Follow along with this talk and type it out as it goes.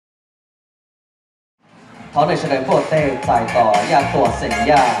เขาในเฉลยโปรเต้จ่ายต่ออยากตัวเสียง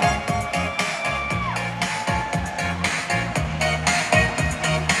ยา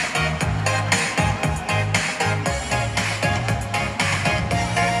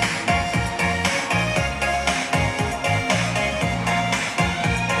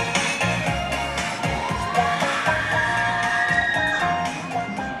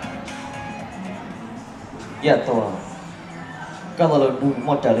อย่าตัวก็เราดูหม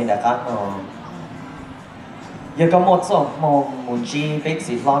ดเลยนะครับอย่าก็หมดสองมองมุนจีเป็ก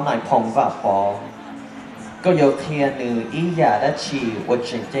สีร้อนหน่อยพองว่าปอก็ยกเทียนหนึ่งอีอย่าได้ชีว่าจ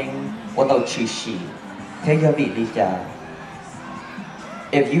ริงๆว่าเราชีชีเทียบิลิจา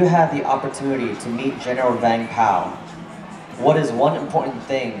If you had the opportunity to meet General Vang Pao, what is one important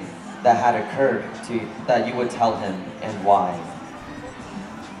thing that had occurred to that you would tell him and why?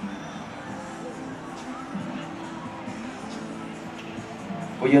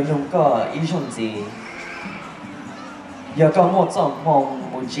我原本个英雄字，有個我做夢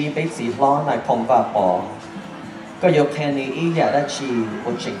唔知俾自攞嚟碰發火，個有聽你一日一次，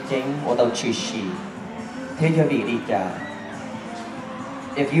我曾經我都出事，聽咗你哋㗎。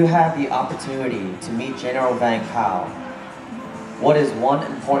If you had the opportunity to meet General Vang Pao, what is one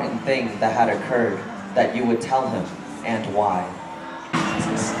important thing that had occurred that you would tell him and why?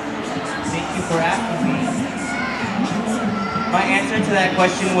 Thank you for asking me. My answer to that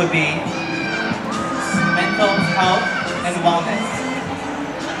question would be mental health and wellness.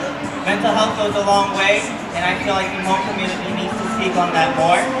 Mental health goes a long way, and I feel like the Hmong community needs to speak on that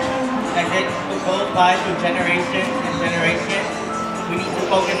more. As it goes by through generations and generations, we need to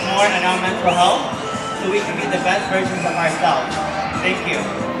focus more on our mental health so we can be the best versions of ourselves. Thank you.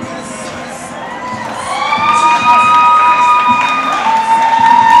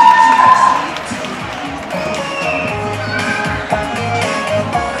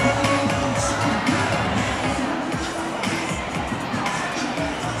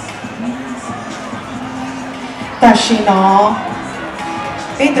 但是呢，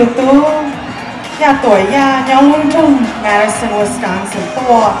比嘟嘟呀对呀，鸟笼中 Madison Wisconsin 多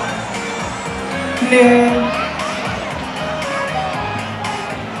女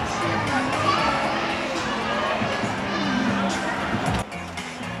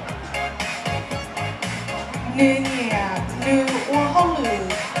女我好女，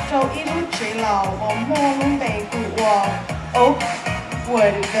就一路追了我莫龙北谷我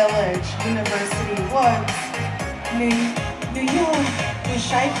Oakwood Village University Woods。女用女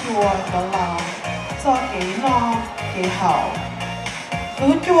晒ตัว的啦，做幾耐幾好，如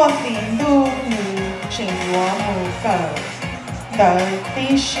果領導女進入某個的地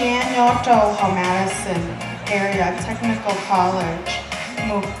線要走好 Madison Area Technical College，某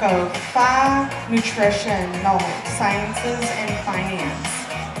個法 Nutrition no Sciences and Finance，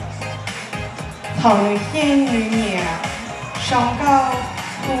同女性女年上高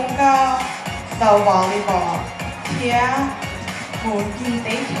中高到 volleyball。Yeah, Monkey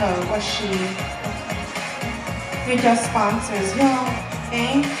Data was we just sponsors Young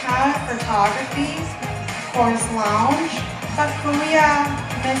and Cat Photography, Forest Lounge, Korea,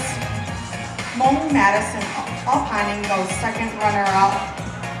 Miss Hmong Madison Alpine goes second runner-up.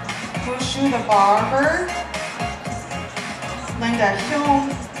 Mushu the Barber, Linda Hyung,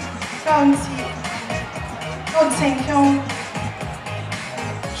 Go Ting Hyung,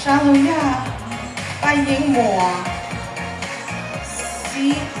 Shaluya. By Ying Moore,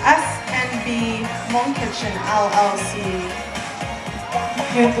 CSNB Hmong Kitchen LLC,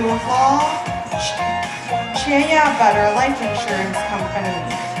 Yudu Hall, Chia Better Life Insurance Company,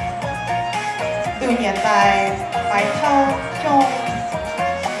 Dunya Dai, Mai Tao, Kyung,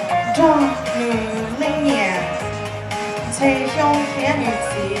 Zhang Nu Ling Nian, Cei Hyung Tia Nu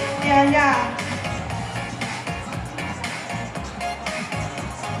Zi, Ya Ya.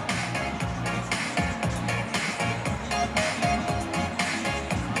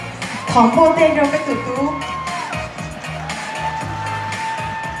 ของโปรเตโดไปตุ๊